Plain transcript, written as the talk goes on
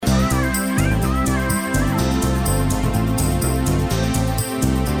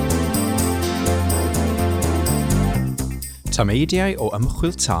Tameidiau o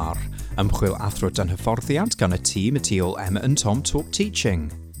ymchwil TAR, ymchwil athro dan hyfforddiant gan y tîm y tu ôl Emma and Tom Talk Teaching.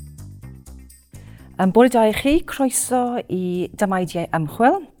 Bore da I chi, croeso I Tameidiau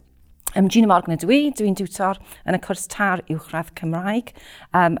ymchwil. Gina Morgan ydw dwi'n diwtor yn y cwrs TAR uwchradd Cymraeg,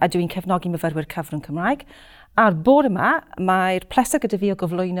 a dwi'n cefnogi myfyrwyr cyfrwng Cymraeg. A'r bore yma, mae'r pleser gyda fi o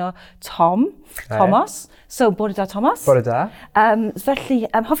gyflwyno Thomas. So, bore da, Thomas. Bore da. Felly,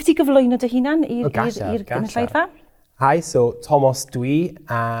 hoffi ti gyflwyno dy hunan i'r gynulleidfa? Hi, so Thomas dwi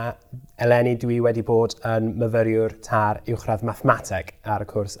a Eleni dwi wedi bod yn myfyriwr TAR uwchradd mathemateg ar y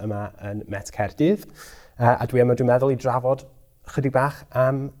cwrs yma yn Met Caerdydd. A dwi yma, dwi'n meddwl, I drafod chydig bach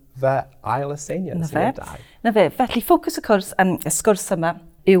am fy ail aseiniad. Na fe, felly ffocws y cwrs y sgwrs yma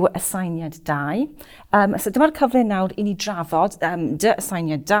yw aseiniad 2. So dyma'r cyfle nawr I ni drafod dy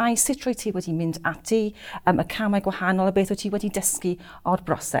aseiniad 2, sut rwy ti wedi mynd ati, y camau gwahanol a beth wyt ti wedi dysgu o'r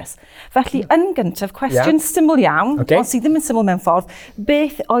broses. Felly, yn gyntaf, cwestiwn syml iawn, ond sydd ddim yn syml mewn ffordd,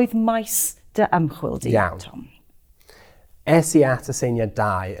 beth oedd maes dy ymchwil di, Tom? Es I at aseiniad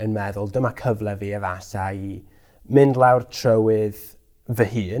 2 yn meddwl, dyma cyfle fi efallai I mynd lawr trywydd fy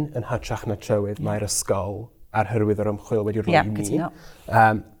hun, yn hytrach na trywydd mae'r ysgol a'r hyrwydd o'r ymchwil wedi rhoi I mi.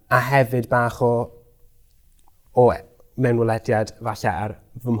 A hefyd bach o mewnwelediad falle ar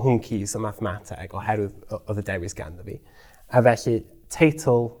fy mhwncis o mathemateg oherwydd oedd y dewis ganddo fi. A felly,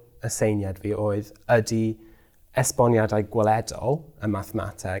 teitl y seiniad fi oedd ydy esboniadau gweledol y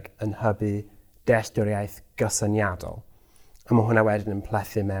mathemateg yn hybu dealltwriaeth gysyniadol. A mae hwnna wedyn yn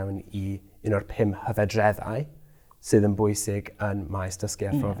plethu mewn I un o'r 5 hyfedreddau sydd yn bwysig yn maes dysgu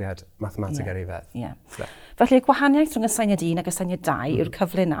a phrofiad mathemateg ar ei fedd. Felly, y gwahaniaeth rhwng aseiniad 1 ac aseiniad 2 yw'r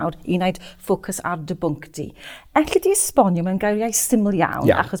cyfle nawr I wneud ffocws ar dy bwnc di. Elli di esbonio mewn geiriau syml iawn,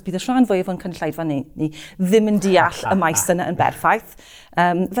 achos bydd y rhan fwyaf o'n cynulleidfa ni ddim yn deall y maes yna yn berffaith.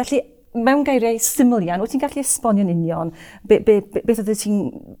 Felly, mewn geiriau syml iawn, wyt ti'n gallu esbonio'n union beth oedd ti'n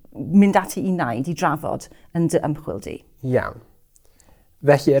mynd ati I wneud I drafod yn dy ymchwil di? Iawn.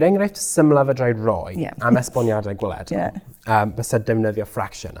 Felly, yr enghraifft syml a fedrai roi am esboniadau gweledol, bysa defnyddio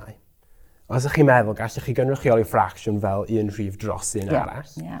ffracsiynau. Os ydych chi'n meddwl, gallwch chi gynrychioli ffracsiwn fel un rhif dros un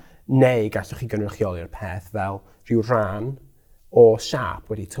arall, neu gallwch chi gynrychioli'r peth fel rhyw rhan o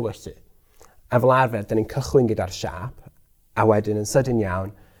siap wedi tywyllu. A fel arfer, dyn ni'n cychwyn gyda'r siap, a wedyn yn sydyn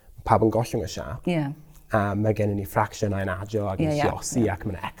iawn, pawb yn gollwng y siap. A mae gen I ni ffracsiynau yn adio ac yn lliosi ac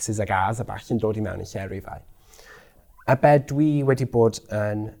mae'n X's ag A's a bach yn dod I mewn I lle rhifau. A be dwi wedi bod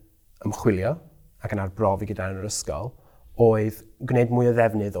yn ymchwilio ac yn arbrofi gyda yn yr ysgol oedd gwneud mwy o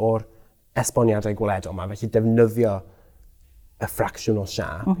ddefnydd o'r esboniadau gweledol yma, felly defnyddio y ffracsiwn o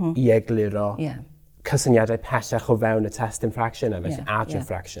siap I egluro cysyniadau pellach o fewn y testyn ffracsiynau, felly adio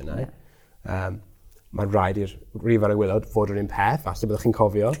ffracsiynau. Mae'n rhaid i'r rhif ar y gwylod fod yr un peth, falle byddwch chi'n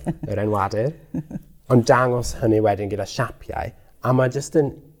cofio yr enwadur, ond dangos hynny wedyn gyda siapiau, a mae jyst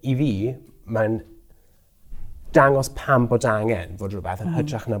yn, I fi, mae'n dangos pam bod angen fod rhywbeth yn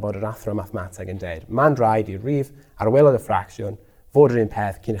hytrach na bod yr athro mathemateg yn dweud. Mae'n rhaid i'r rhif ar y wylod y ffracsiwn fod yr un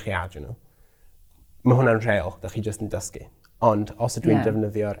peth cyn I chi adio nhw. Mae hwnna'n reol, da chi jyst yn dysgu. Ond os ydw i'n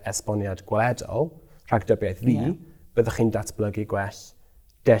defnyddio'r esboniad gweledol, rhagdybiaeth fi, byddwch chi'n datblygu gwell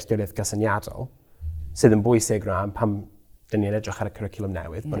dealltwriaeth gysyniadol, sydd yn bwysig rhan pam dyn ni'n edrych ar y cwricwlwm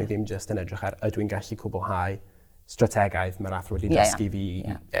newydd, bod ni ddim jyst yn edrych ar ydw i'n gallu cwblhau strategaeth mae'r athro wedi dysgu fi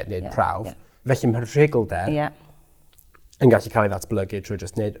I wneud prawf. Felly mae'r rhigolder yn gallu cael ei ddatblygu trwy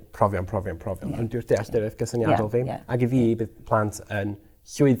jyst wneud profion. Ond dyw'r dealltwriaeth gysyniadol fi. Ac I fi, bydd plant yn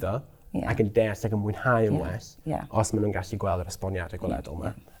llwyddo ac yn deall ac yn mwynhau yn well os maen nhw'n gallu gweld yr esboniadau gweledol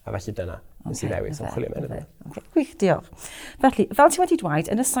yma. A felly dyna nes I ddewis yn chwilio mewn iddo. Gwych, diolch. Felly, fel ti wedi dweud,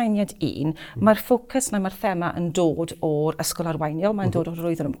 yn aseiniad 1, mae'r ffocws mae'r thema yn dod o'r ysgol arweiniol, mae'n dod o'r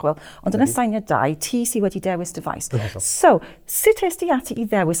rwydd o'r ymchwil, ond yn aseiniad 2, ti sydd wedi dewis dy faes. So, sut est ti ati I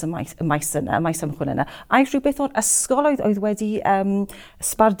ddewis y maes yna, y maes ymchwil yna? A rhywbeth o'r ysgol oedd wedi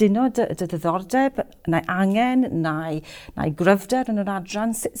sbarduno dy ddiddordeb, neu angen, neu gryfder yn yr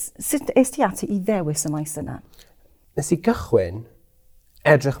adran? Sut est ti ati I ddewis y maes yna? Nes I gychwyn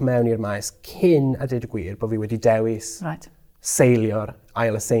edrych mewn i'r maes cyn a dweud y gwir bod fi wedi dewis seilio'r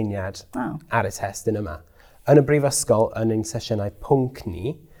ail aseiniad ar y testyn yma. Yn y brifysgol, yn ein sesiynau pwnc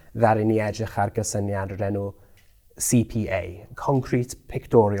ni, ddaru ni edrych ar gysyniad o'r enw CPA, Concrete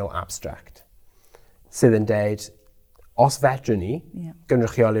Pictorial Abstract, sydd yn dweud, os fedrwn ni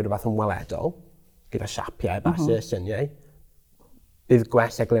gynrychioli rhywbeth yn weledol, gyda siapiau, falle, lluniau, bydd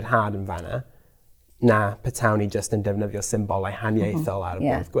gwell eglurhad yn fanna, na petawn ni jyst yn defnyddio symbolau haniaethol ar y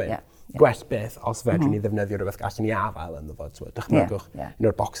bwrdd gwyn. Gwell beth os fedrwn ni ddefnyddio rhywbeth gallen ni afael yn ddod. Dychmygwch un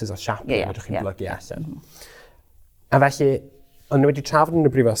o'r bocsys o siapi fedrwch chi'n blygu allan. A felly, ond wedi trafod yn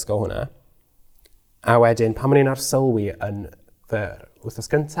y brifysgol hwnna, A wedyn, pan o'n i'n ar sylwi yn fy wythnos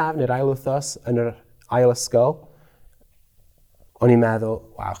gyntaf, neu'r ail wythnos, yn yr ail ysgol, o'n i'n meddwl,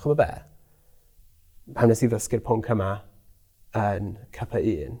 waw, chwbr be? Pan nes i ddysgu'r pwnc yma yn cypa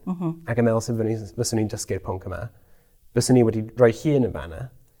 1, ac yn meddwl sef fyswn i'n dysgu'r pwnc yma, fyswn i wedi rhoi llun yn fanna.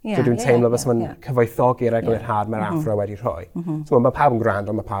 Dwi'n teimlo fes ma'n cyfoethogi'r eglurhad mae'r athro wedi rhoi. Mae pawb yn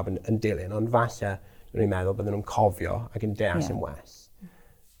gwrando, mae pawb yn dilyn, ond falle rwy'n meddwl bydden nhw'n cofio ac yn deall yn well.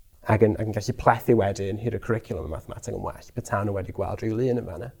 Ac yn gallu plethu wedyn hyd y cwricwlwm y mathemateg yn well, beta nhw wedi gweld rhyw lun yn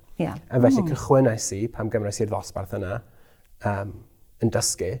fanna. A felly cychwynnais i, pam gymryd i'r ddosbarth yna yn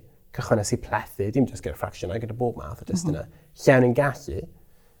dysgu, cychwynnais i plethu, dim jyst gyda'r ffracsiynau, gyda bob math o dysgu yna. Llawn yn gallu,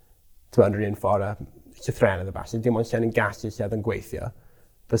 yn rhywun ffordd llythrenedd y falle, dim ond llawn yn gallu lle yn gweithio,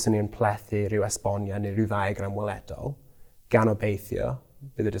 byswn ni'n plethu rhyw esbonia neu rhyw ddiagram weledol, gan obeithio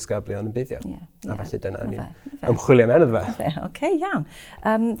bydd y disgyblion yn buddio. A felly dyna ni'n ymchwilio mewn iddo fe. Oce, iawn.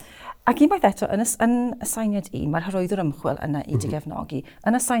 Ac unwaith eto, yn aseiniad 1, mae'r hyrwyddwr ymchwil yna i dy gefnogi.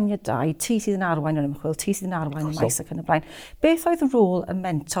 Yn aseiniad 2, ti sydd yn arwain yr ymchwil, ti sydd yn arwain y maes ac yn y blaen. Beth oedd y rôl y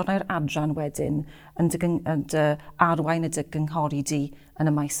mentor neu'r adran wedyn yn arwain y dy gynghori di yn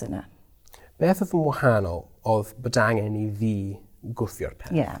y maes yna? Beth oedd yn wahanol oedd bod angen i fi gwthio'r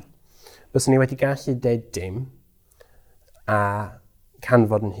peth. Byswn ni wedi gallu deud dim a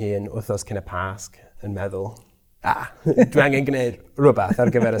canfod yn hun wythnos cyn y Pasg yn meddwl, dwi angen gwneud rhywbeth ar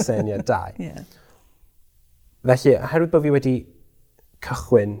gyfer y syniad 2. Felly, oherwydd bod fi wedi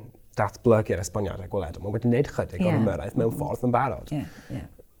cychwyn datblygu'r esboniadau gweledol, mae wedi gwneud chydig o'r ymyrraeth mewn ffordd yn barod.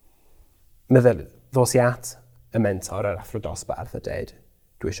 Meddwl, ddos i at y mentor yr athro dosbarth a dweud,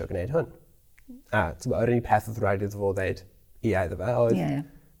 dwi eisiau gwneud hwn. A yr unig peth oedd rhaid iddo fo dweud iddo fe oedd,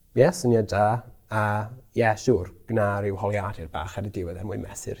 syniad da, a siwr, gwna rhyw holiadur bach ar y diwedd er mwyn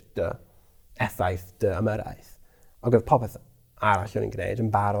mesur dy effaith, dy ymyrraeth. Ac oedd popeth arall o'n i'n gwneud yn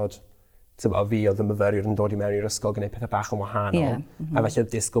barod, fi oedd y myfyriwr yn dod i mewn i'r ysgol gwneud pethau bach yn wahanol, a felly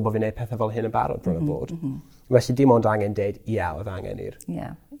oedd disgwyl bod fi'n gwneud pethau fel hyn yn barod bron y bod. Felly dim ond angen deud oedd angen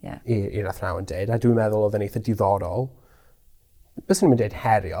i'r athrawon deud, a dwi'n meddwl oedd yn eitha diddorol. Byswn i'n dweud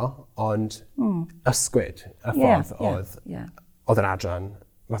herio, ond ysgwyd y ffordd oedd yr adran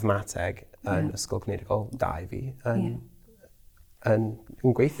mathemateg yn ysgol cynigol 2 fi yn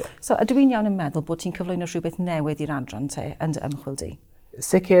gweithio. So, ydw i'n iawn yn meddwl bod ti'n cyflwyno rhywbeth newydd i'r adran te yn dy ymchwil di?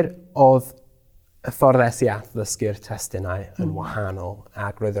 Sicr oedd y ffordd i at ddysgu'r testunau yn wahanol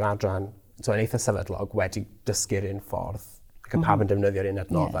ac roedd yr adran yn eitha sefydlog wedi dysgu'r un ffordd ac y pawb yn defnyddio'r un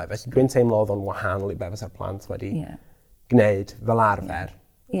adnoddau. Felly dwi'n teimlo oedd o'n wahanol i be fysa'r plant wedi gwneud fel arfer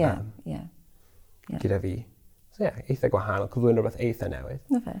gyda fi. So eitha gwahanol, cyflwyno rhywbeth eitha newydd.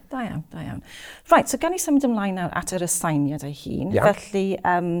 Da iawn. Right, so gan i symud ymlaen nawr at yr aseiniad ei hun. Felly,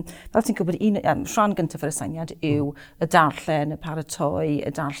 fel ti'n gwybod, rhan gyntaf yr aseiniad yw y darllen, y paratoi,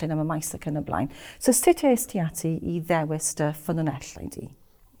 y darllen am y maes ac yn y blaen. So sut eis ti ati i ddewis dy ffynonellau di?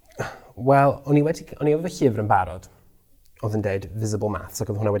 Wel, o'n i efo fy llyfr yn barod. Oedd yn dweud Visible Maths, ac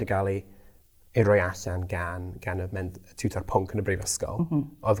oedd hwnna wedi cael ei roi allan gan y tiwtor pwnc yn y brifysgol.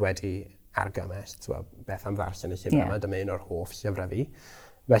 Oedd wedi argymell, beth am ddarllen y llyfr yma, dyma un o'r hoff llyfrau fi.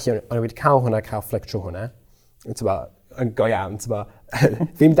 Felly, o'n i wedi cael hwnna, cael flic trwy hwnna, yn go iawn,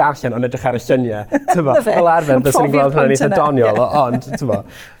 ddim darllen ond edrych ar y lluniau, fel arfer, bys ni'n gweld hwnna'n eitha doniol, ond,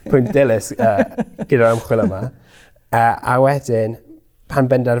 pwynt dilys gyda'r ymchwil yma. A wedyn, pan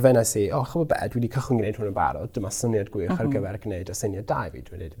benderfynais i, chwbr be, dwi wedi cychwyn gwneud hwn yn barod, dyma syniad gwych ar gyfer gwneud y syniad 2 fi,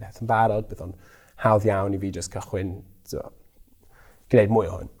 dwi'n gwneud y peth yn barod, bydd o'n hawdd iawn i fi jyst cychwyn gwneud mwy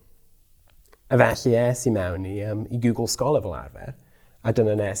o hwn. A felly i mewn i Google Scholar fel arfer, a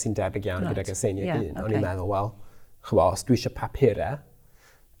dyna nes i'n debyg iawn gyda'r syniad 1. O'n i'n meddwl, wel, os dwi eisiau papurau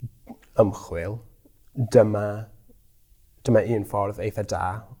ymchwil, dyma un ffordd eitha da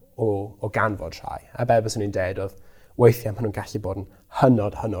o ganfod rhai. A be bys i'n dweud oedd, weithiau maen nhw'n gallu bod yn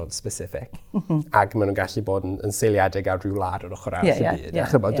hynod specific, ac maen nhw'n gallu bod yn seiliedig ar rhyw wlad o'r ochr arall y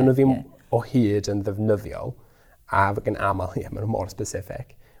byd. Dyn nhw ddim o hyd yn ddefnyddiol, a gan aml, maen nhw mor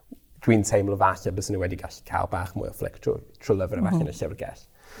specific. Dwi'n teimlo falle bys nhw wedi gallu cael bach mwy o flic trwy lyfr y falle yn y llyfrgell.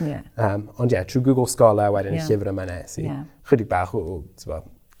 Ond trwy Google Scholar wedyn y llyfr yma nes i, chydig bach o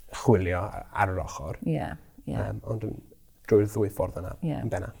chwilio ar yr ochr. Ond drwy'r ddwy ffordd yna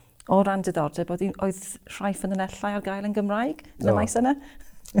yn benna. O ran diddordeb, oedd rhai ffynonellau ar gael yn Gymraeg yn y maes yna?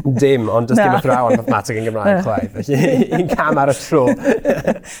 Dim, ond dim athrawon mathemateg yn Gymraeg chwaith. Felly, un cam ar y tro.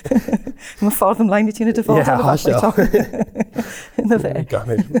 Mae ffordd ymlaen i ti'n y dyfodol. Hollol. Na fe.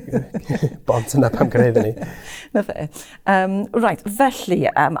 Bont yna pam gynnydd ni. Na fe. Right, felly,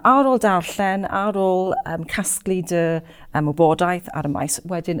 ar ôl darllen, ar ôl casglu dy wybodaeth ar y maes,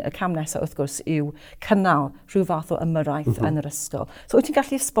 wedyn y cam nesaf wrth gwrs yw cynnal rhyw fath o ymyrraeth yn yr ysgol. So wyt ti'n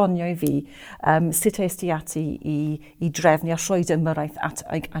gallu esbonio i fi sut eist ti ati i drefnu a rhoi dy ymyrraeth at y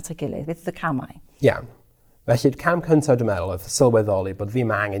gilydd? Beth ydy y camau? Iawn. Felly'r cam cyntaf dwi'n meddwl oedd sylweddoli bod fi'n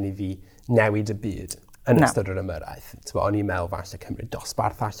angen i fi newid y byd yn ystod yr ymyrraeth. O'n i'n meddwl falle cymryd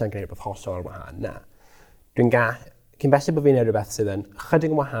dosbarth allan gwneud rhywbeth hollol ar wahan. Na. Cyn felly bod fi'n neud rhywbeth sydd yn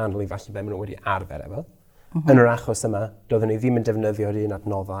chydig yn wahanol i falle be maen nhw wedi arfer efo. Yn yr achos yma, doeddwn i ddim yn defnyddio'r un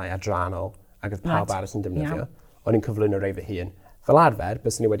adnoddau adrannol ac oedd pawb arall yn defnyddio. O'n i'n cyflwyno rei fy hun. Fel arfer,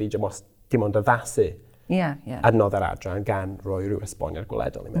 bys ni wedi dim ond addasu adnoddau'r adran gan roi rhyw esboniad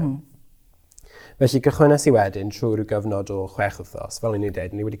gweledol i mewn. Felly cychwynnes i wedyn trwy rhyw gyfnod o 6 wythnos, fel ni'n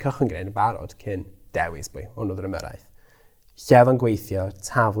dweud, ni wedi cychwyn gwneud yn barod cyn dewis bwy, ond oedd yr ymyrraeth. Llef yn gweithio,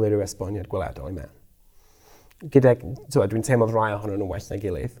 taflu rhyw esboniad gweledol i mewn. Dwi'n teimlo rai ohonyn nhw'n well na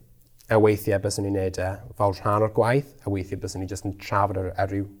gilydd, a weithiau bys ni'n gwneud fel rhan o'r gwaith, a weithiau bys ni jyst yn trafod ar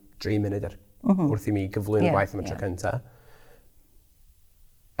rhyw 3 munud wrth i mi gyflwyno gwaith am y tro cyntaf.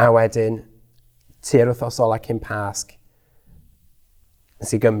 A wedyn, tu'r wythnos ola cyn Pasg,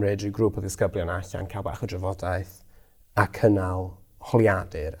 nes i gymryd rhyw grŵp o ddisgyblion allan, cael bach o drafodaeth, a cynnal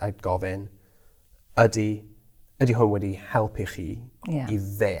holiadur a gofyn, ydy hwn wedi helpu chi i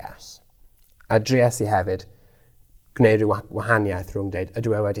ddeall. A dries i hefyd gwneud rhyw wahaniaeth rhwng dweud,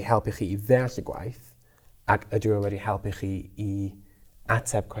 ydw e wedi helpu chi i ddeall y gwaith, ac ydw e wedi helpu chi i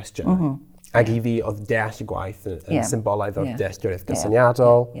ateb cwestiynau. Ac i fi, oedd deall y gwaith yn symbolaidd o'r dealltwriaeth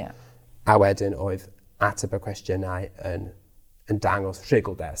gysyniadol, a wedyn oedd ateb y cwestiynau yn dangos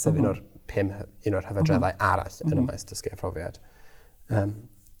rhugl sef un o'r hyfedreddau arall yn y maes dysgu a profiad. A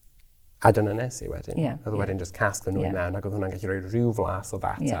dyna nes i wedyn. Oedd wedyn just casglu nhw i mewn, ac oedd hwnna'n gallu rhoi rhyw flas o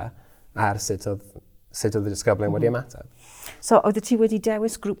ddata ar sut oedd y disgyblion wedi ymateb. So, oedd ti wedi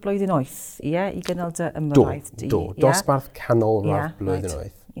dewis grŵp blwyddyn 8, i gynnal dy ymyrraeth di? Do, dosbarth canolradd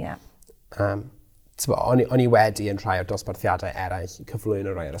blwyddyn 8. O'n i wedi yn rhai o'r dosbarthiadau eraill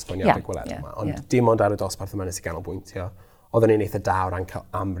cyflwyno rai o'r esboniadau gweledol yma, ond dim ond ar y dosbarth yma nes i ganolbwyntio. Oedden ni'n eitha da o ran cael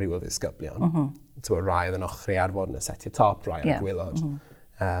amryw o ddisgyblion. Rai oedd yn ochri ar fod yn y setiau top, rai yn y gwylod.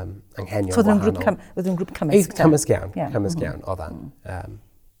 Anghenion wahanol. Oedd yn grŵp cymysg? Cymysg iawn, oedd an.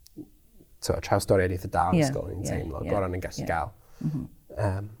 Trawstoriad eitha da o'r ysgol, ni'n teimlo, goron yn gallu gael.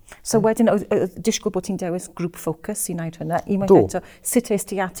 So wedyn, oedd disgwyl bod ti'n dewis grŵp ffocws i wneud hynna? Do. Sut eist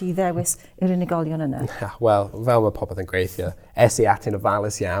ti ati i ddewis yr unigolion yna? Wel, fel mae popeth yn gweithio, es i ati'n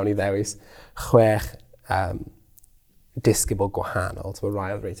ofalus iawn i ddewis 6 disgybl gwahanol.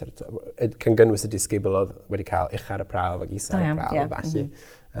 Cyn gynnwys y disgybl oedd wedi cael uchar y prawf ac isar y prawf, felly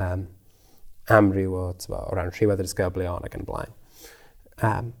amryw o ran rhywedd y disgyblion ac yn blaen.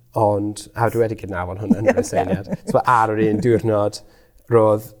 Ond, dwi wedi cydnabod hwn yn yr syniad. Ar yr un diwrnod,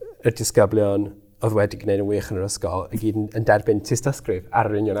 roedd y disgyblion oedd wedi gwneud yn wych yn yr ysgol i gyd yn derbyn tystysgrif ar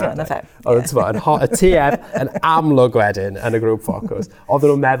yr union adeg. Oedd y TF yn amlwg wedyn yn y grŵp ffocws.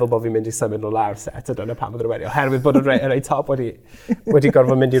 Oedden nhw'n meddwl bod fi'n mynd i symud o lawr set a dyna pam oedd wedi. Oherwydd bod y rei top wedi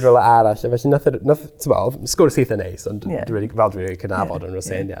gorfod mynd i rhywle arall. Felly, sgwrs eitha neis, ond fel dwi wedi cydnabod yn yr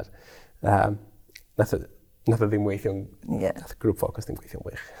syniad. Nath o ddim weithio'n... grŵp ffocws ddim weithio'n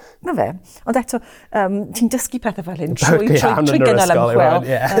wych. Na fe. Ond eto, ti'n dysgu pethau fel hyn trwy gynnal ymchwil.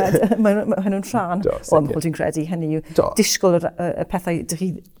 Mae hynny'n rhan o ymchwil ti'n credu. Hynny yw disgwyl y pethau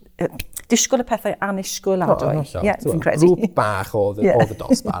anisgwyladwy. Grŵp bach oedd y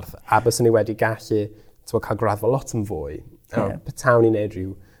dosbarth. A bys ni wedi gallu cael graddfa lot yn fwy. Petawn i'n neud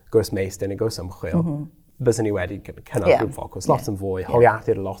rhyw gwrs meistr neu gwrs ymchwil. Bys ni wedi cynnal grŵp ffocws lot yn fwy,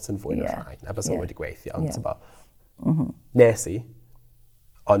 holiadur lot yn fwy na rhaid, a bys ni wedi gweithio. Nes i,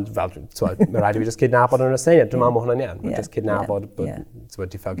 ond fel, mae rhaid i fi just cydnabod yn y syniad, dwi'n meddwl mae hwnna'n iawn. Mae'n just cydnabod bod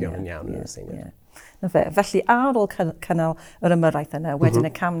diffygion yn iawn yn y syniad. Felly, ar ôl cynnal yr ymyrraeth yna, wedyn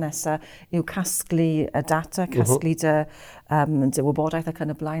y cam nesaf yw casglu y data, casglu dy wybodaeth ac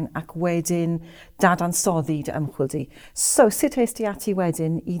yn y blaen, ac wedyn dadansoddi dy ymchwil di. So, sut eist ti ati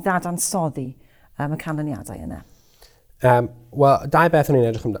wedyn i ddadansoddi y canlyniadau yna? Wel, 2 beth o'n i'n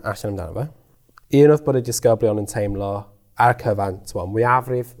edrych allan amdano fe. Un oedd bod y disgyblion yn teimlo ar y cyfan,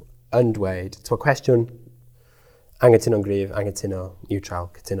 mwyafrif yn dweud, cwestiwn angytuno'n gryf, angytuno neutral,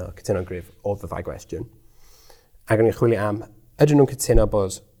 cytuno'n gryf, oedd y 2 gwestiwn. Ac o'n i'n chwilio am, ydyn nhw'n cytuno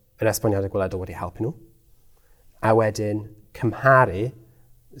bod yr esboniadau gweledol wedi helpu nhw, a wedyn cymharu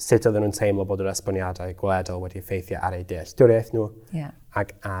sut oedden nhw'n teimlo bod yr esboniadau gweledol wedi effeithio ar eu dealltwriaeth nhw,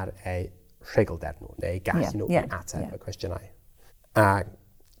 ac ar eu rhugl-der nhw, neu gallu nhw i ateb y cwestiynau. A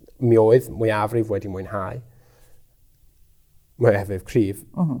mi oedd mwyafrif wedi mwynhau. mae hefyd cryf,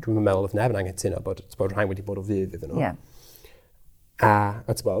 dwi'n meddwl oedd neb yn angen tuno bod rhain wedi bod o fydd iddyn nhw. A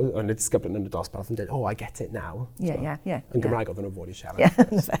ti'n bod, o'n i disgyblio yn y dosbarth yn dweud, I get it now. Yn Gymraeg oedd nhw fod i siarad.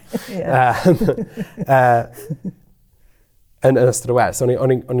 Yn ystod y wers, o'n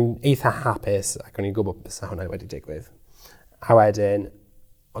i'n eitha hapus ac o'n i'n gwybod bys hwnna wedi digwydd. A wedyn,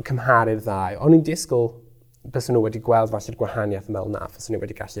 o'n cymharu'r ddau. O'n i'n disgwyl bys nhw wedi gweld falle'r gwahaniaeth yn meddwl na, fys nhw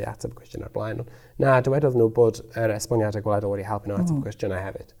wedi gallu ateb y cwestiwn ar blaen. Na, dywedodd nhw bod yr esboniadau gweledol wedi helpu nhw ateb y cwestiynau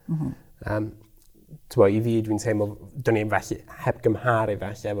hefyd. I fi, dwi'n teimlo, dyn ni'n felly heb gymharu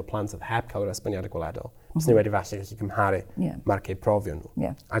felly efo plant oedd heb cael yr esboniadau gweledol. Bys nhw wedi felly gallu cymharu marcau profio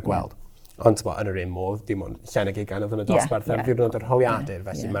nhw a gweld. Ond yn yr un modd, dim ond llennig i gan oedd yn y dosbarth ar ddiwrnod yr holiadur,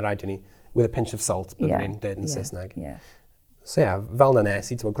 felly mae rhaid i ni, with a pinch of salt, byddwn ni'n dweud yn Saesneg. So fel na nes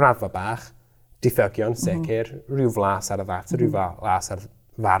i, graddfa bach, diffygion, sicr, rhyw flas ar y ddata, rhyw flas ar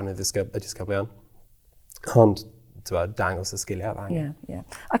farn y disgyblion. Ond, dangos y sgiliau angen.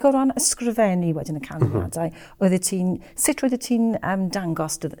 Ac o ran ysgrifennu wedyn y canfyddiadau, sut roeddet ti'n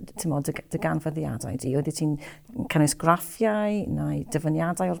dangos dy ganfyddiadau di? Oeddet ti'n cynnwys graffiau neu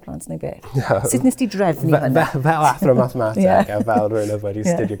dyfyniadau o'r plant neu beth? Sut nes ti drefnu hynny? Fel athro mathemateg a fel rhywun oedd wedi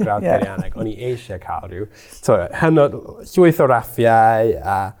studio gradd peirianneg, o'n i eisiau cael rhyw llwyth o raffiau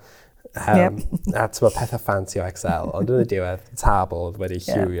a pethau ffansi o Excel, ond yn y diwedd tabl oedd wedi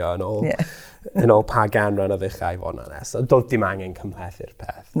lliwio yn ôl pa ganran o ddechrau fod yna nes. Doedd dim angen cymlethu'r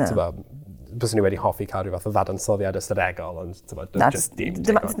peth. Bys ni wedi hoffi cael rhyw fath o ddadansoddiad ystadegol, ond just dim.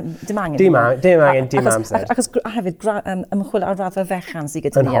 Dim angen. Dim angen, dim amser. Achos hefyd ymchwil ar raddfa fechan sydd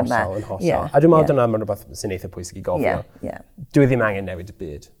gyda ni yma. Yn hollol. A dwi'n meddwl dyna mae'n rhywbeth sy'n eitha pwysig i gofio. Dwi ddim angen newid y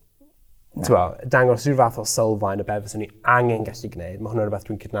byd. Dangos rhyw fath o sylfaen y beth fyswn ni angen gallu gwneud. Mae hwnna'n rhywbeth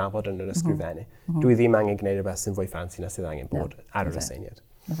dwi'n cydnabod yn yr ysgrifennu. Dwi ddim angen gwneud rhywbeth sy'n fwy ffansi na sydd angen bod ar yr aseiniad.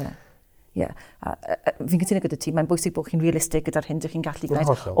 Fi'n cytuno gyda ti, mae'n bwysig bod chi'n realistig gyda'r hyn ydych chi'n gallu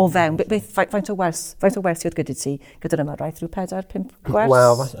gwneud o fewn. Faint o wers oedd gyda ti gyda'r ymyrraeth rhyw 4-5 gwers?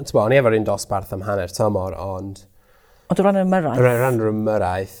 Wel, o'n i efo'r un dosbarth am hanner tymor, ond... Ond o ran yr ymyrraeth? O ran yr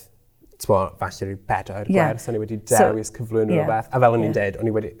ymyrraeth, falle rhyw 4 gwers, o'n i wedi dewis cyflwyn rhywbeth. A fel o'n i'n dweud, o'n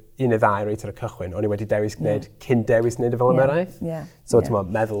i wedi, 1 neu 2 reit ar y cychwyn, o'n i wedi dewis gwneud cyn dewis wneud y fel ymyrraeth. So,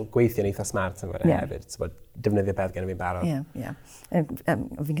 meddwl gweithio'n eitha smart yn fyrra hefyd. Defnyddio beth gen i fi'n barod.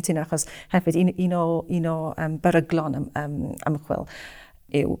 Fi'n cytuno achos hefyd un o beryglon ymchwil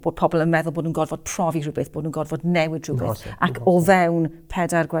yw bod pobl yn meddwl bod nhw'n gorfod profi rhywbeth, bod nhw'n gorfod newid rhywbeth. Ac o fewn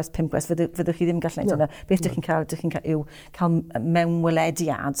 4 gwers, 5 gwers, fyddwch chi ddim yn gallu gwneud hynny. Beth ydych chi'n cael yw cael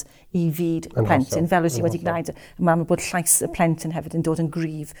mewnwelediad i fyd plentyn, fel wyt ti wedi gwneud. Mae'n bod llais y plentyn hefyd yn dod yn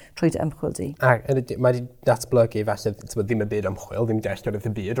gryf trwy dy ymchwil di. Mae wedi datblygu falle ddim y byd ymchwil, ddim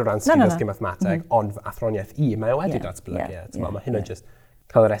dealltwriaeth y byd o ran sgil dysgu mathemateg, ond athroniaeth mae wedi datblygu. Mae hynny jyst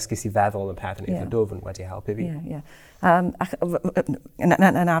cael yr esgus i feddwl yn y peth yn eitha dwfn wedi helpu fi. Yn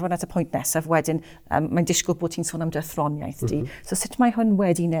arwain at y pwynt nesaf wedyn, mae'n disgwyl bod ti'n sôn am dy athroniaeth di. So sut mae hwn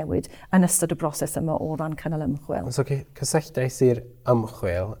wedi newid yn ystod y broses yma o ran cynnal ymchwil? So cysylltais i'r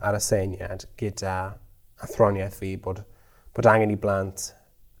ymchwil ar y seiniad gyda athroniaeth fi bod angen i blant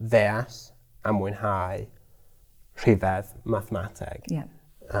ddeall a mwynhau rhifedd mathemateg.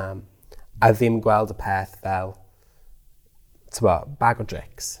 A ddim gweld y peth fel bag o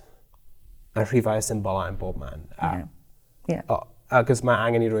drics, a rhifau symbolau yn bob man. Ac os mae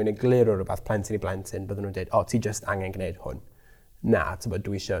angen i rwy'n egluro rhywbeth plentyn i blentyn, byddwn nhw'n dweud, ti just angen gwneud hwn. Na,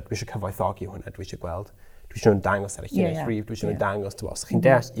 dwi eisiau cyfoethogi hwnna, dwi eisiau gweld, dwi eisiau nhw'n dangos ar y llinell rhif, dwi eisiau nhw'n dangos, os chi'n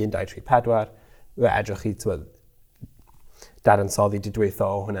deall 1, 2, 3, 4, fe edrych chi dadansoddi didweithio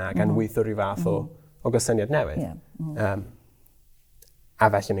o hwnna, gan weithio rhyw fath o gysyniad newydd. A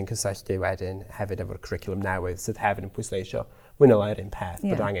felly ni'n cysylltu wedyn hefyd efo'r cwricwlwm newydd, sydd hefyd yn pwysleisio mwyn o lau'r un peth,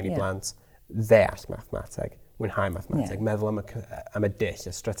 bod angen i blant ddeall mathemateg, mwynhau mathemateg, meddwl am y dull,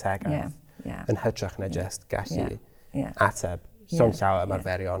 y strategaeth, yn hytrach na just gallu ateb llon llaw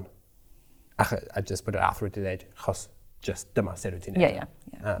ymarferion, a just bod yr athro wedi dweud, chos just dyma sy'n rwy'n ti'n neud.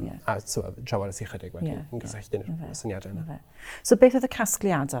 A trafod ys i chydig wedyn, yn gysylltu'n syniadau yna. So beth oedd y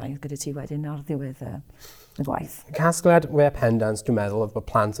casgliadau gyda ti wedyn ar ddiwedd y gwaith? Casgliad we pendant, dwi'n meddwl, oedd bod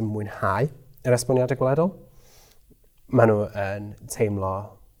plant yn mwynhau yr esboniadau gweledol. Maen nhw yn teimlo...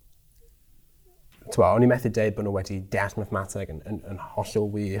 O'n i methu dweud bod nhw wedi deall mathemateg yn hollol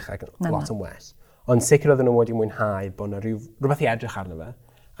wych ac lot yn well. Ond sicr oedden nhw wedi mwynhau bod yna rhywbeth i edrych arno fe,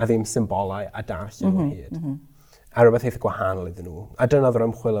 a ddim symbolau a darllen nhw hyd. A rhywbeth eitha gwahanol iddyn nhw. A dyna oedd yr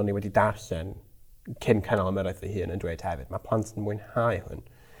ymchwil o'n i wedi darllen cyn cynnal ymyrraeth fy hun yn dweud hefyd. Mae plant yn mwynhau hwn.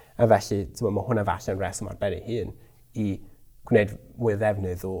 A felly, mae hwnna falle yn reswm ar ben ei hun i gwneud mwy o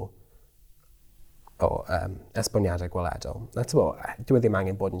ddefnydd o esboniadau gweledol. Dwi ddim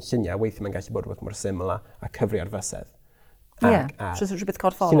angen bod yn lluniau, weithio mae'n gallu bod rhywbeth mor syml a cyfri ar fysedd. Ie, so rhywbeth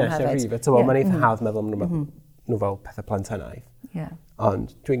corfforol hefyd. Mae'n eitha hawdd meddwl nhw fel pethau plentynaidd.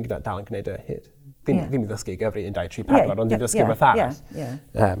 Ond dwi'n dal yn gwneud y hyd. Ddim i ddysgu gyfri 1, 2, 3, 4, ond dwi'n dysgu beth arall.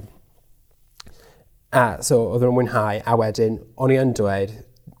 So, oedd nhw'n mwynhau, a wedyn, o'n i yn dweud,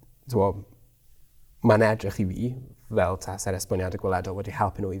 mae'n edrych i fi, fel taser esboniadau gweledol wedi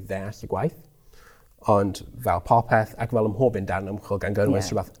helpu nhw i ddeall y gwaith. Ond fel popeth, ac fel ymhob un darn ymchwil gan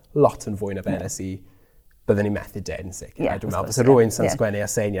gynnwys rhywbeth lot yn fwy na benes i byddwn ni'n methu deud yn sicr. Dwi'n meddwl, bys y rwy'n sy'n sgwennu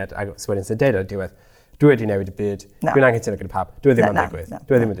aseiniad ac wedyn sy'n deud o'r diwedd, dwi wedi newid y byd, dwi'n angen teimlo gyda pawb, dwi ddim yn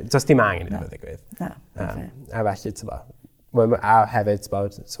ddigwydd. Does dim angen iddo fe ddigwydd. A felly, a hefyd,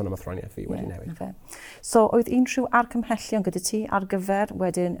 sôn am athroniaeth fi wedi newid. So, oedd unrhyw argymhellion gyda ti ar gyfer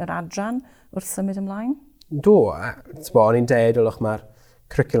wedyn yr adran wrth symud ymlaen? Do, o'n i'n deud olwch mae'r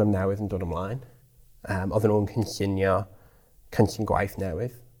cwricwlwm newydd yn dod ymlaen. Oedden nhw'n cynllun gwaith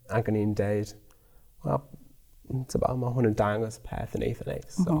newydd. Ac o'n i'n deud, wel, mae hwn yn dangos y peth yn eitha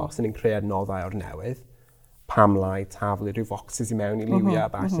neis. So, os ni'n creu adnoddau o'r newydd, pam lai taflu rhyw focsys i mewn i liwio a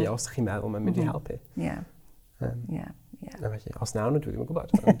falle, os chi'n meddwl mae'n mynd i helpu. Os nawn nhw, dwi ddim yn gwybod.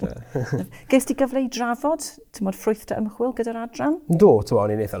 Ges ti gyfle i drafod, ti'n modd ffrwythau ymchwil gyda'r adran? Do,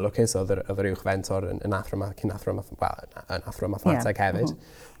 o'n i'n eitha lwcus, oedd yr uwch fentor yn athro mathemateg hefyd.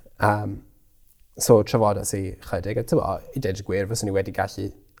 So, trafodas i chydig, a i deud y gwir, fyswn ni wedi gallu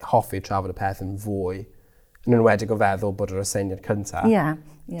hoffi trafod y peth yn fwy, yn enwedig o feddwl bod yr aseiniad cyntaf.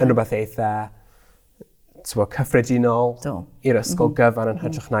 Yn rhywbeth eitha cyffredinol i'r ysgol gyfan yn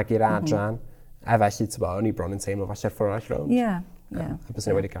hytrach nag i'r adran. A felly, o'n i bron yn teimlo falle'r ffordd all rownd. A bys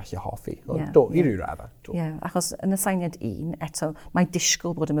ni wedi gallu hoffi. Ond do, i ryw radda. Achos yn y sainiad 1, eto, mae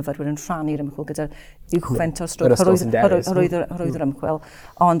disgwyl bod y myfyrwyr yn rhannu'r ymchwil gyda'r uwchfentor hyrwyddo'r ymchwil.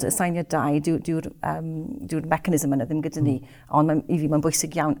 Ond y sainiad 2, dyw'r mechanism yna ddim gyda ni. Ond i fi mae'n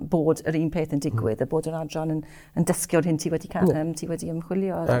bwysig iawn bod yr un peth yn digwydd, a bod yr adran yn dysgu o'r hyn ti wedi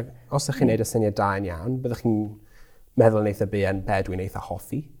ymchwilio. Os ydych chi'n gwneud y sainiad 2 yn iawn, byddwch chi'n meddwl yn eitha bu yn beth dwi'n eitha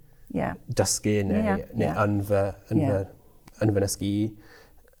hoffi. Dysgu neu yn fy nysgu.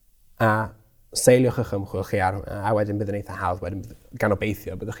 A seiliwch eich ymchwil chi a wedyn byddwn eitha hawdd, wedyn gan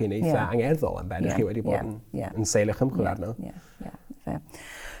obeithio byddwch chi'n eitha angerddol am ben chi wedi bod yn seiliwch ymchwil arno.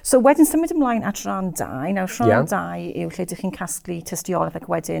 So wedyn symud ymlaen at rhan 2. Nawr rhan 2 yw lle ydych chi'n casglu tystiolaeth ac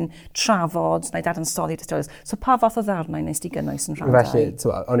wedyn trafod neu dadansoddi tystiolaeth. So pa fath o ddarnau nes ti gynnwys yn rhan 2? Felly,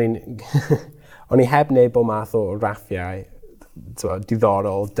 o'n i heb wneud bod math o raffiau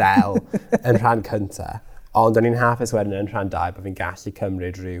diddorol, del, yn rhan cyntaf. Ond o'n i'n hapus wedyn yn rhan 2 bod fi'n gallu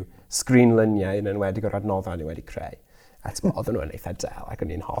cymryd rhyw sgrinlyniau yn enwedig o'r adnoddau ni wedi creu. A oedden nhw'n eitha del ac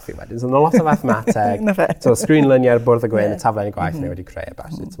o'n i'n hoffi wedyn. So, lot o mathemateg, sgrinlyniau ar bwrdd y gwein, y taflen gwaith ni wedi creu.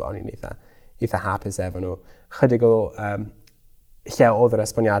 O'n i'n eitha hapus efo nhw. Chydig o lle oedd yr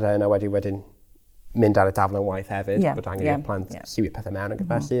esboniadau yna wedyn mynd ar y taflen waith hefyd, bod angen i'r plant lliwi pethau mewn ac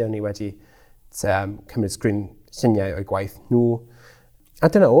felly. O'n i wedi cymryd lluniau o'i gwaith nhw. A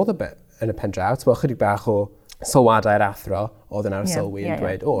dyna oedd y bit yn y pen draw. Chydig bach o sylwadau'r athro oedd yn ar y sylwi yn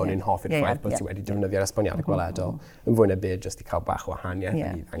dweud, o'n i'n hoffi'r ffaith bod ti wedi defnyddio'r esboniadau gweledol yn fwy na byd jyst i cael bach o wahaniaeth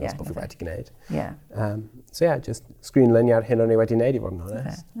i ddangos bod fi wedi gwneud. So just sgrinlyniau'r hyn o'n i wedi gwneud i fod yn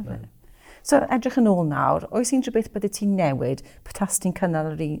honest. So edrych yn ôl nawr, oes unrhyw beth bydde ti'n newid petas ti'n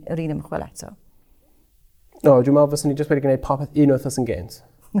cynnal yr un ymchwil eto? No, dwi'n meddwl fyswn ni jyst wedi gwneud popeth un wythnos yn gynt.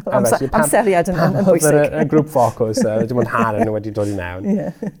 Amseriad yn bwysig. Y grŵp ffocws, dim ond hanner nhw wedi dod i mewn.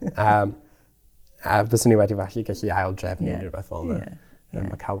 A fyswn ni wedi falle gallu ail-drefnu neu rhywbeth fel yna.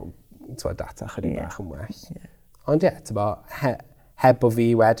 Mae cael data chydig bach yn well. Ond heb bod fi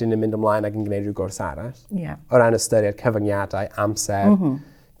wedyn yn mynd ymlaen ac yn gwneud rhyw gwrs arall. O ran ystyried cyfyngiadau, amser,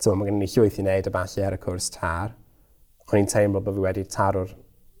 mae gen i llwyth i wneud y falle ar y cwrs tar. O'n i'n teimlo bod fi wedi taro'r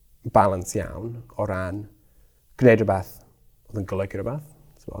balans iawn o ran gwneud rhywbeth oedd yn golygu rhywbeth.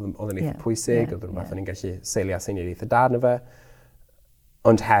 Oedd yn eitha pwysig, oedd rhywbeth o'n i'n gallu seilio aseiniad eitha darn o fe.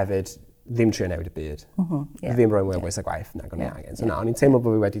 Ond hefyd, ddim trio newid y byd. Ddim roi mwy o bwys a gwaith nag o'n i angen. So o'n i'n teimlo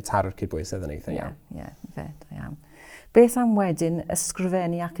bod fi wedi taro'r cydbwysedd yn eitha iawn. Da iawn. Beth am wedyn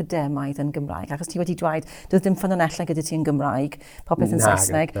ysgrifennu academaidd yn Gymraeg? Achos ti wedi dweud, doedd ddim ffynonellau gyda ti yn Gymraeg, popeth yn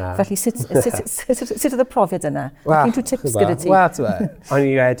Saesneg. Felly, sut oedd y profiad yna? Dwi'n rhyw tips gyda ti? Wel, o'n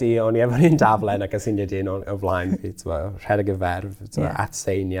i efo'r un daflen ac aseiniad un o flaen fi, rhedeg y ferf,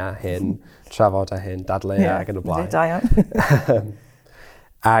 atseinia hyn, trafod a hyn, dadleu ac yn y blaen. Da iawn.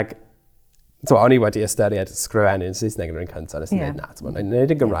 Ac o'n i wedi ystyried ysgrifennu yn Saesneg yn yr un cyntaf, nes i wneud na. O'n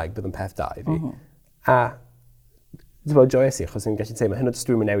i'n Gymraeg bydd yn peth da i fi. A joyous i, achos yn gallu teimlo, hyn o dys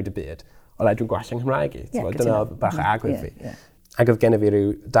dwi'n newid y byd, o le dwi'n gwella yng Nghymraeg i. Dyna bach o agwedd fi. Ac oedd gen i fi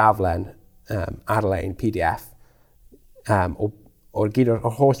rhyw daflen ar-lein PDF o'r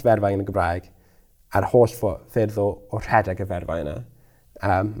holl ferfau yn y Gymraeg a'r holl ffyrdd o rhedeg y ferfau yna.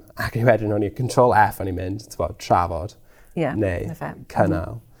 Ac ni wedyn o'n i Control F o'n i'n mynd, trafod, neu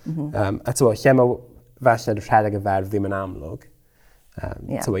cynnal. A lle mae felly rhedeg y ferf ddim yn amlwg.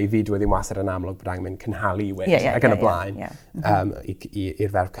 I fi dwi ddim wastad yn amlwg bod angen mynd cynhalu wedi ac yn y blaen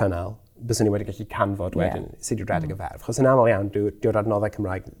i'r ferf cynnal. Byswn ni wedi gallu canfod wedyn sut i rhedeg y ferf. Chos yn aml iawn, dyw'r adnoddau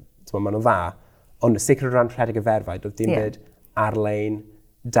Cymraeg, maen nhw'n dda, ond y sicr o ran rhedeg y ferfau, doedd dim byd ar-lein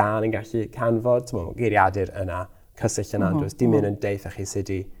dan yn gallu canfod. Mae geiriadur yna, cysyll yna, doedd dim un yn deitha chi sut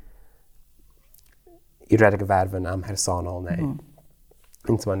i rhedeg y ferf yn amhersonol neu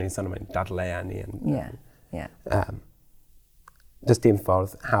ni'n sôn am dadleuau ni. Does dim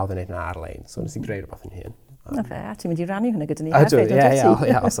ffordd hawdd yn neud yna ar-lein, so nes i greu rhywbeth yn hun. Na fe, a ti'n mynd i rannu hwnna gyda ni hefyd,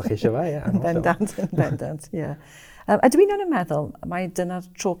 os ych chi eisiau fe, Yn bendant, ie. A dwi'n yn meddwl, mae dyna'r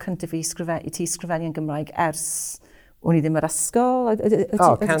tro cyntaf i ti sgrifennu yn Gymraeg ers o'n i ddim yr ysgol?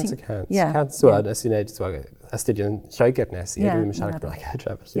 Cant. Nes i'n neud astudion Lloegr nes i, dwi'n siarad Cymraeg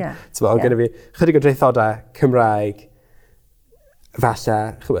edrych. Oedd gen i fi chydig o dreithodau Cymraeg, falle,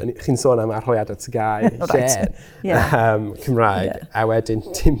 chi'n sôn am arholiad at y gau, Cymraeg, a wedyn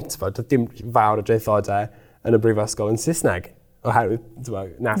dim fawr o dreithodau yn y brifysgol yn Saesneg, oherwydd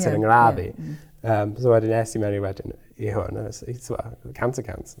natur yng Nghymru. So wedyn nes i mewn i wedyn i hwn,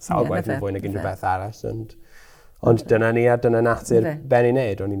 cant. Sawl gwaith yn fwy nag unrhyw beth arall. Ond dyna ni a dyna natur ben i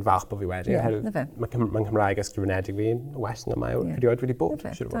wneud, o'n i'n falch bod fi wedi. Mae'n Cymraeg ysgrifenedig fi'n well na mae erioed wedi bod.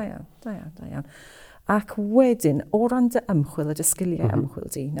 Da iawn. Ac wedyn, o ran dy ymchwil y dy sgiliau ymchwil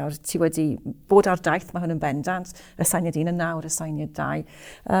di, nawr ti wedi bod ar daith, mae hwn yn bendant, y sainiad 1 yn nawr, y sainiad 2.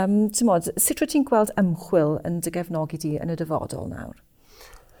 Sut rydych ti'n gweld ymchwil yn dy gefnogi di yn y dyfodol nawr?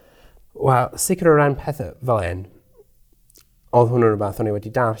 Wel, sicr o ran pethau fel hyn, oedd hwnnw rhywbeth o'n i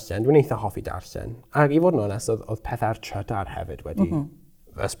wedi darllen, dwi'n eitha hoffi darllen. Ac i fod yn onest, oedd pethau'r trydar hefyd wedi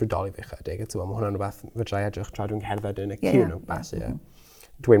ysbrydoli fi chydig. Mae hwnna'n rhywbeth fydrai edrych tra dwi'n cerdded yn y cyn o basi.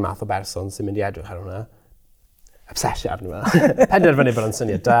 Dwi'n math o berson sy'n mynd i edrych ar hwnna. Obsesiad nhw. Penderfynu bod yn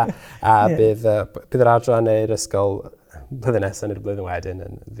syniad da. A bydd yr adran neu'r ysgol blwyddyn nesaf neu'r blwyddyn wedyn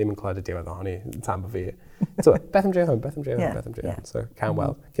ddim yn clywed y diwedd ohoni tan bod fi. Beth am drio hwn. So, can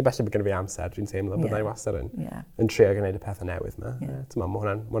weld. Cyn belled bod gen fi amser, dwi'n teimlo bod na i wastad yn trio gwneud y pethau newydd yma. Mae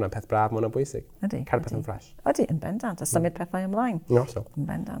hwnna'n peth braf, mae hwnna'n bwysig. Cael pethau'n ffres. Ydy, yn bendant. A symud pethau ymlaen. Yn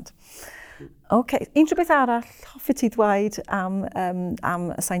bendant. Unrhyw beth arall hoffi ti ddweud am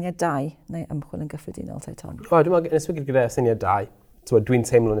y sainiad 2 neu ymchwil yn gyffredinol, te Tom? Dwi'n meddwl, nes i gyda syniad 2, dwi'n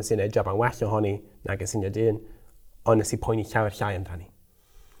teimlo nes i wneud job yn well ohoni nag y syniad 1, ond nes i poeni llawer llai amdani.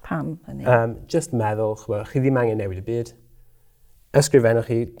 Pam hynny? Just meddwl, chi ddim angen newid y byd. Ysgrifennwch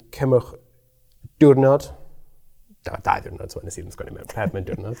chi, cymwch diwrnod, 2 diwrnod, nes i ddim sgwennu mewn peth mewn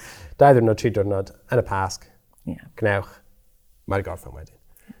diwrnod, 2 diwrnod, 3 diwrnod, yn y pasg, gwnewch, mae'r gorffen wedyn.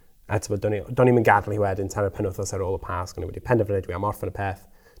 A do'n i'n mynd gadael hi wedyn tan y penwythnos ar ôl y pasg, o'n i wedi penderfynu dwi am orffen y peth,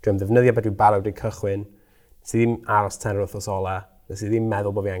 dwi'n ddefnyddio beth dwi'n barod i'r cychwyn, nes i ddim aros tan yr wythnos ola, nes i ddim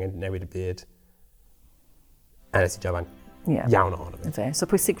meddwl bod fi angen newid y byd, a nes i jofan iawn ohono fi.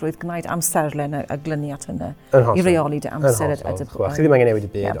 So pwysigrwydd gwneud amserlen a glynu at hynny, i reoli dy amser y dyfodol. Chi ddim angen newid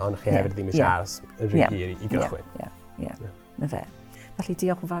y byd, ond chi hefyd ddim eisiau aros yn rhy hir i gychwyn. Na fe. Felly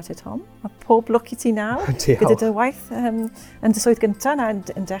diolch yn fawr te Tom. Mae pob lwc i ti nawr gyda dy waith yn dy swydd gyntaf na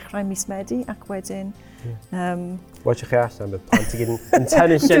yn dechrau mis Medi ac wedyn... Watch chi allan, bydd plant i gyd yn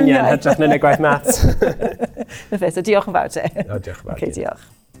tynnu lluniau yn hytrach na'n ei gwaith mat. Na fe, so diolch yn fawr te. Diolch yn fawr. Diolch.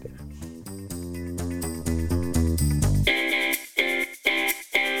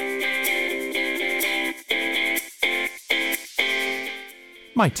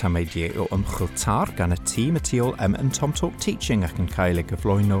 Mae tameidiau o ymchwil tar gan y tîm y tu ôl Tom Talk Teaching ac yn cael ei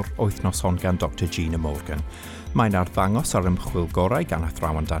gyflwyno'r wythnos hon gan Dr Gina Morgan. Mae'n arddangos ar ymchwil gorau gan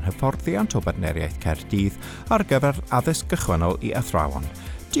athrawon dan hyfforddiant o Bartneriaeth Caerdydd ar gyfer addysg gychwynnol i athrawon.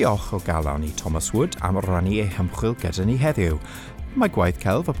 Diolch o galon i Thomas Wood am rannu ei hymchwil gyda ni heddiw. Mae gwaith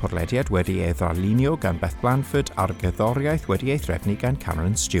celf y porlediad wedi ei ddarlunio gan Beth Blanford a'r gerddoriaeth wedi ei threfnu gan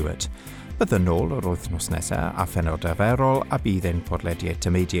Cameron Stewart. Bydd yn ôl yr wythnos nesaf a phenod arferol a bydd ein podlediad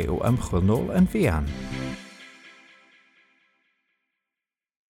tameidiau o ymchwil nôl yn fuan.